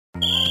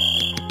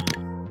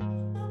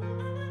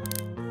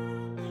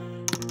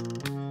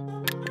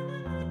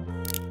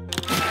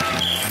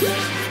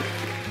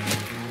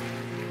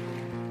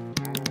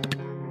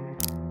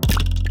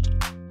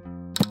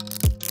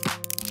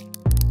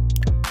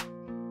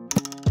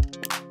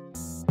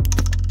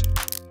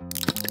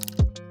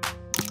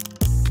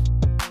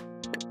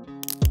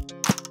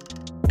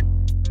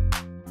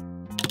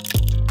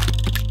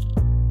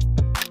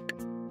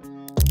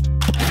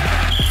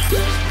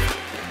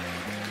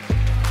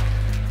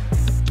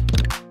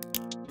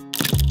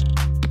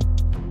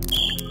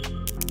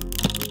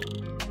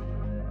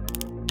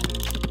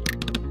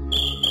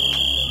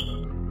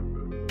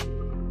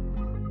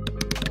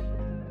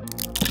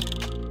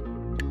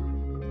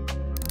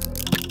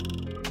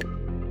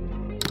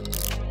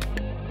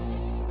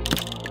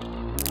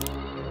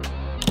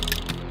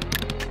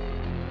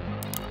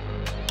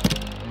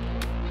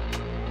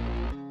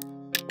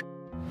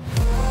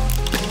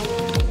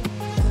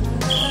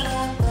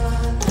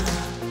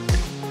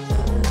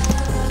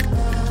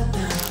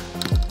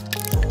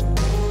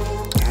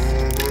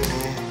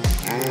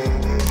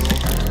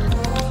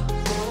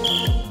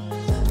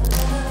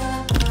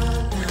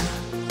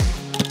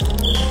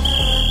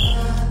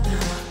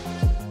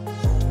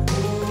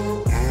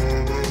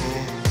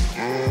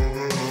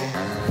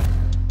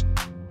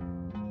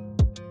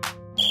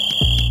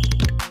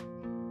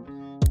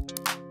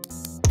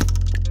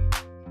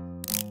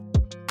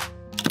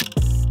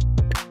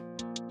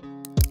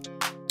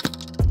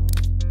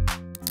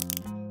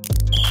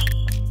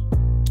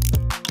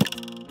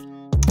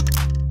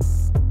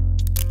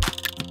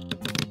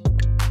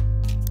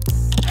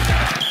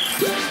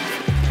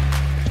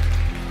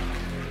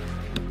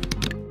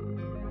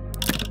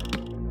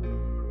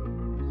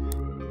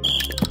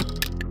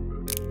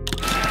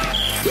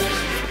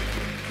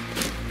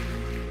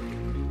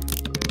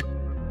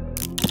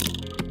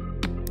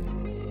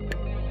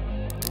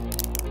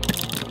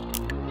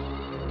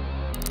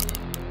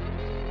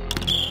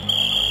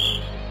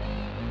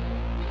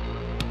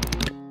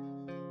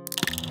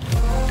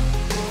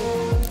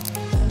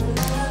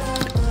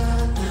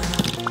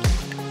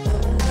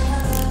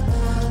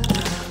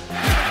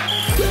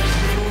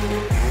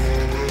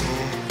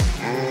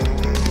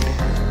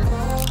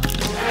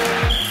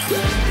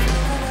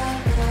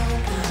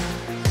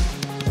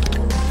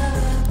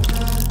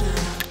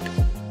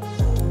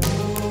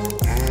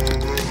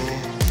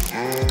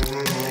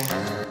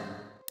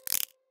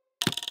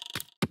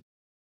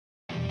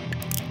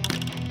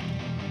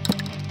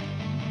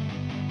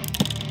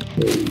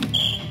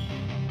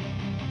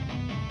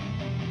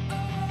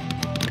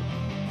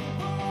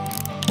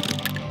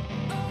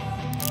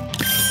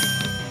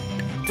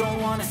Don't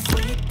wanna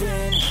sleep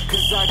in,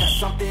 cause I got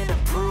something to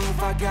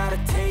prove. I gotta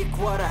take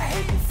what I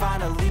hate and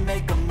finally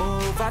make a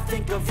move. I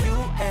think of you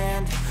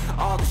and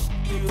all the shit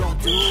you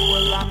don't do.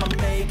 Well, I'ma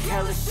make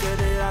hella sure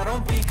that I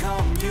don't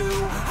become you.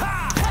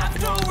 I have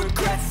no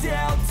regrets,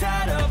 yeah, I'll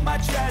tie up my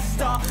chest.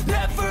 I'll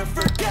never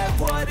forget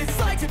what it's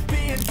like to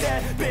be in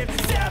debt. Been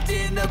stabbed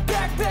in the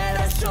back bed,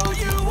 I'll show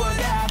you what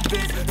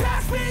happens.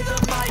 Pass me the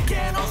mic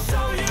and I'll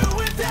show you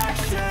with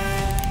action.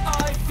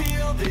 I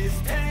feel this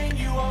pain,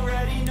 you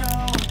already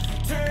know.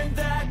 Turn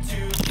that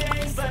to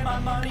gains, let my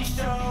money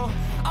show.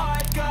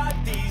 I've got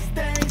these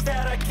things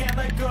that I can't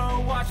let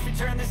go. Watch me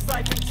turn this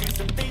life into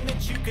something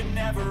that you can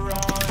never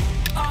own.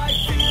 I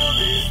feel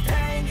this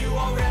pain, you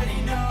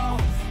already know.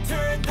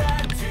 Turn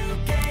that to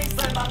gains,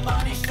 let my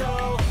money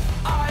show.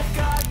 I've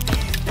got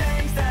these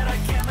things that I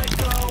can't let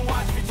go.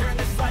 Watch me turn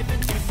this life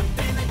into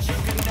something that you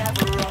can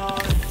never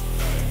own.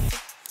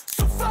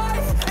 So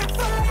fight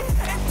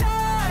and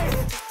die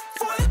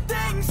for the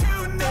things you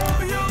know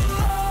you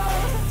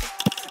love.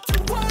 Do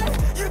what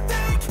you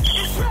think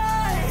is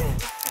right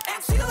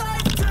and see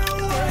life do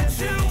what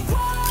you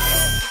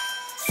want.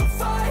 So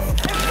fight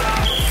and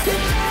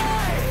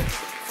die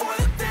for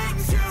the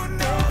things you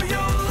know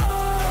you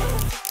love.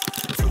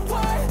 Do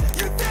what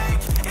you think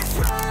is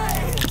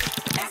right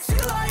and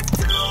see life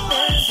do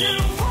what you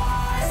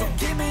want. So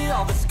give me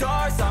all the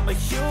scars, I'm a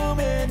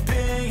human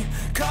being.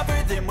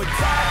 Cover them with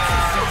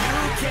tattoos so you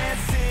can't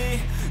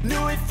see.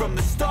 Knew it from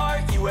the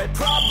start, you had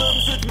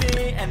problems with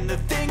me and the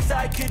things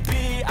I could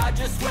be, I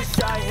just wish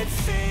I had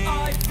seen.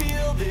 I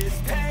feel this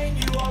pain,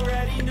 you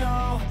already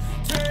know.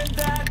 Turn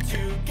that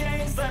to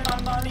gains, let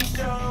my money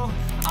show.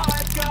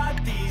 I've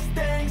got these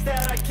things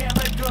that I can't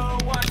let go.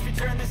 Watch me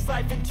turn this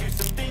life into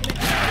something that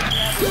you can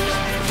never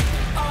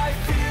know. I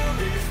feel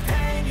this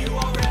pain, you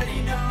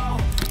already know.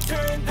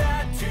 Turn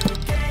that to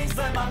gains,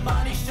 let my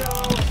money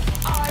show.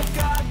 I've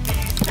got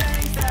these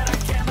things that I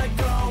can't let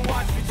go.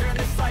 Watch me turn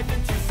this life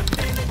into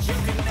something that you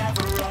can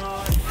never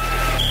own.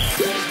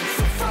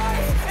 So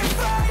fight and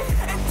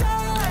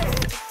die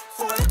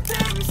for the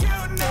things you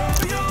know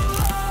you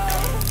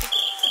love.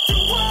 Do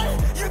what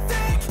you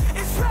think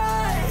is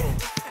right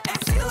and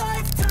see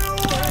life do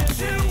what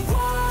you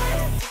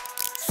want.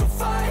 So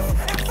fight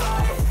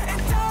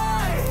and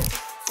die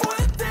for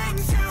the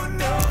things you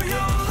know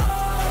you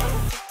love.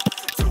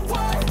 Do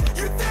what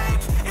you think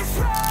is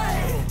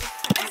right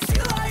and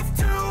see life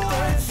do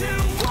what you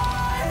want.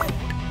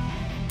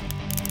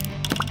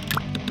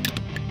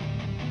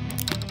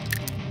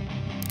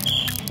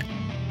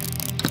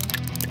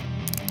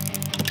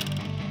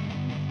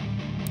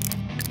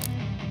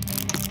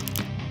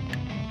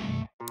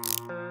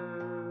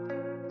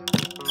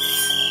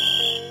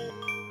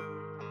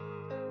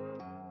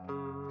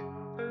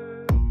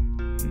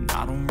 And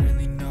I don't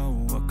really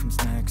know what comes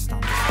next.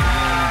 I'm just feeling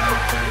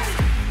my best,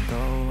 even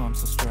though I'm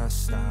so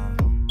stressed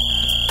out.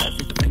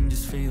 Everything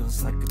just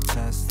feels like a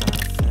test that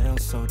I fail,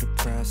 so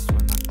depressed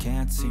when I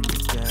can't seem to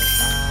get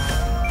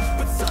out.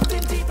 But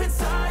something deep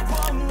inside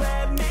won't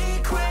let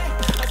me quit.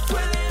 I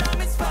swear that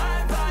I'm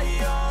inspired by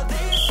all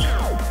this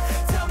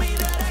shit. Tell me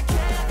that I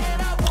can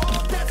and I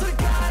won't. That's what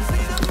guides me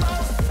the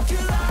most.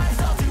 Your lies,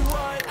 I'll do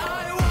what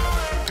I want.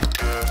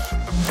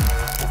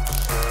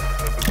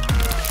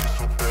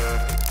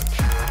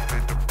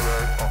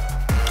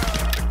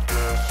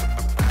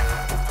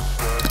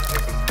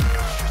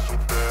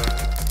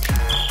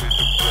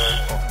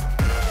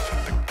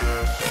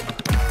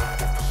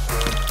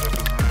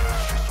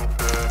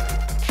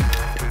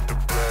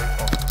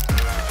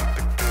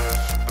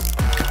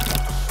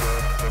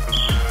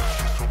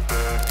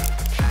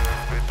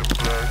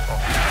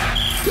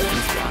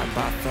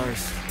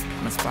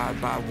 I'm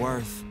inspired by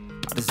worth.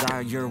 I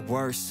desire your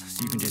worst,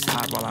 so you can just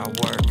hide while I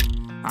work.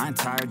 I ain't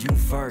tired, you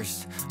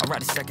first. I'll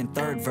write a second,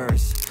 third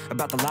verse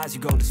about the lies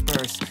you go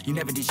disperse. You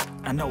never did shit,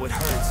 I know it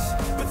hurts.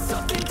 But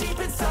something deep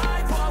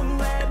inside won't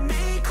let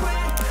me quit.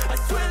 I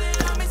swear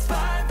that I'm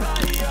inspired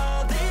by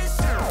all this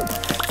shit.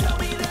 Tell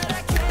me that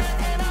I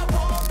can and I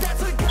won't.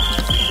 That's what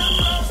guides me the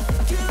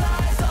most. Your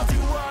lies, I'll do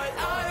what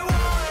I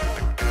want.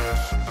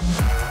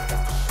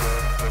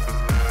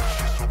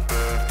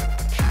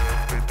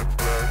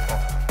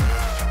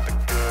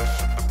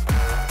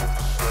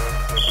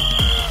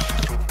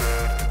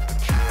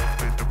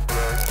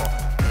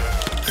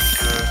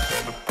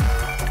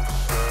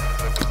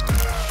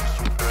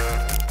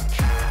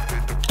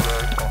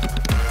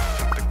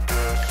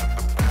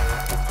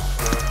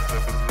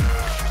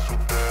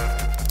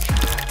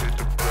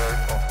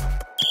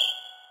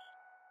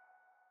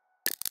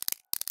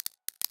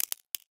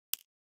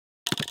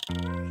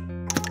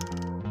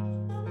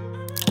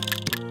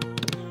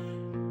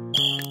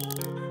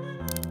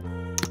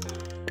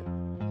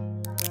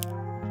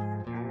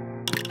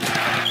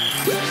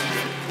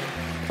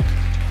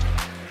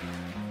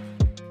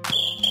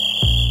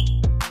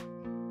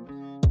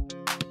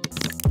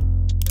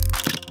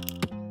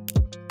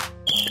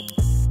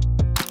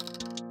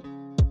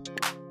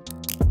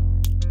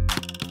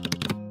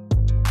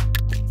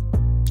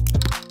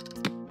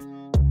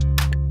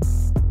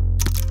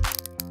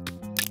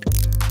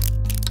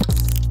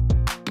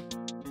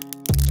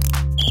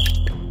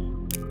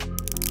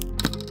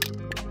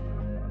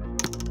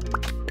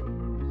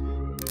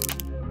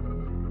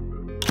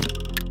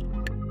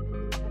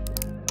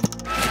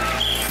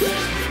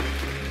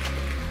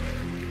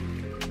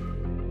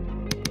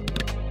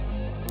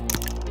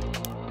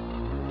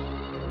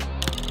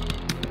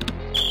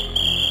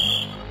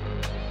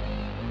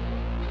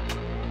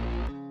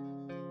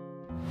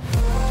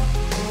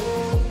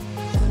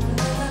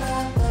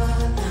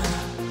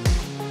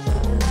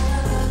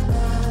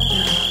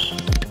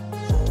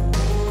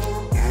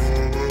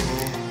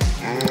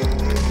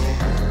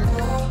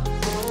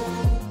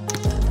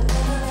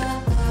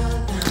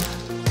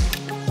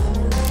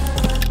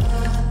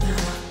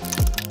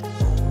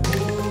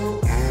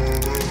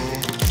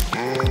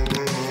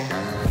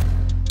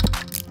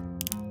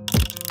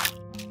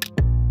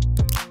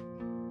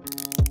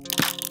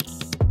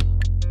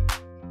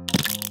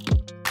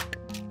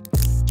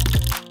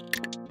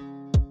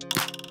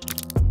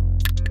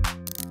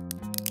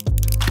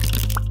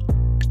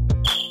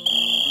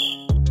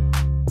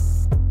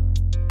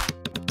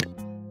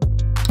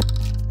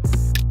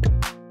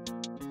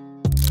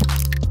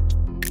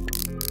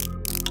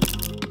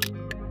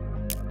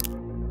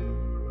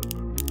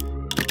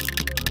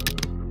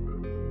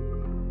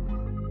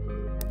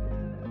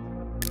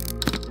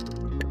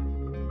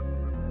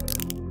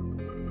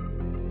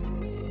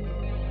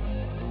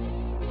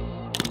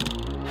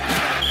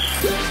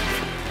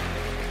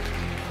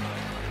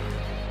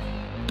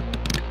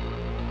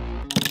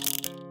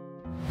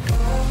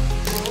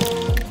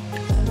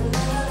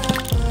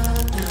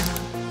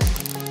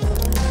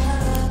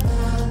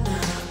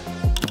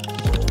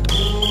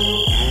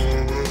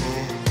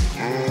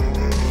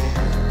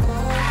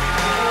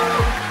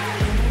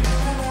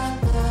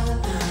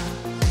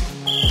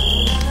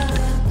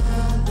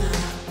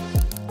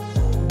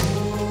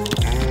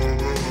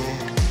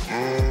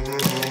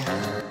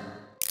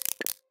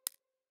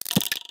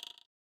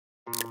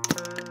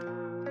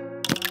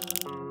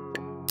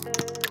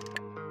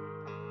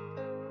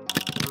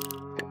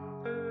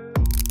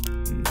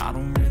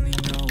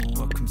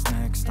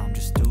 next. I'm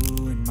just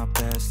doing my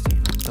best,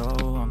 even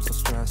though I'm so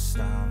stressed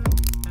out.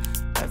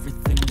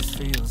 Everything just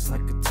feels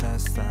like a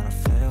test that I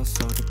fail,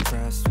 so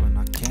depressed when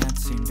I can't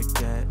seem to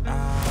get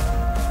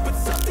out. But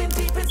something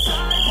deep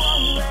inside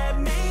won't let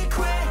me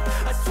quit.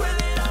 I swear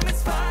that I'm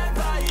inspired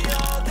by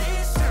all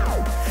this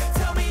shit.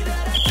 Tell me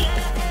that I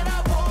can and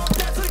I won't.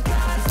 That's what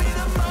guides me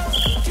the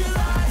most. Your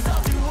lies,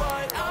 I'll do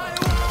what I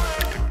want.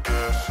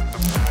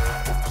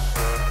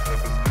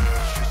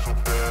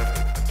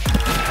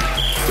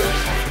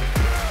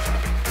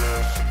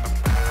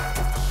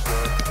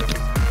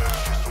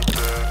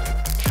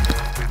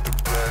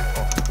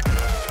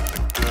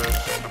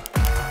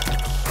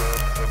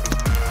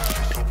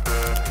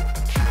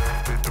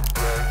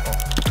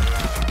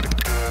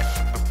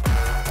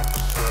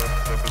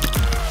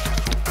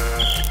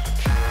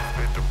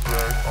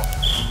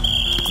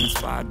 I'm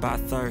inspired by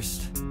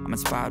thirst, I'm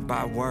inspired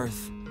by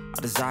worth.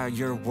 I desire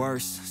your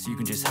worst, so you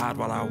can just hide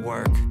while I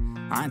work.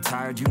 I ain't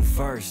tired, you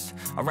first.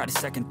 I'll write a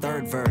second,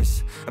 third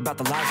verse about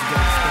the lies you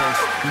got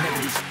dispersed. You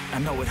never do shit, I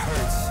know it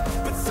hurts,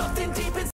 but something deep inside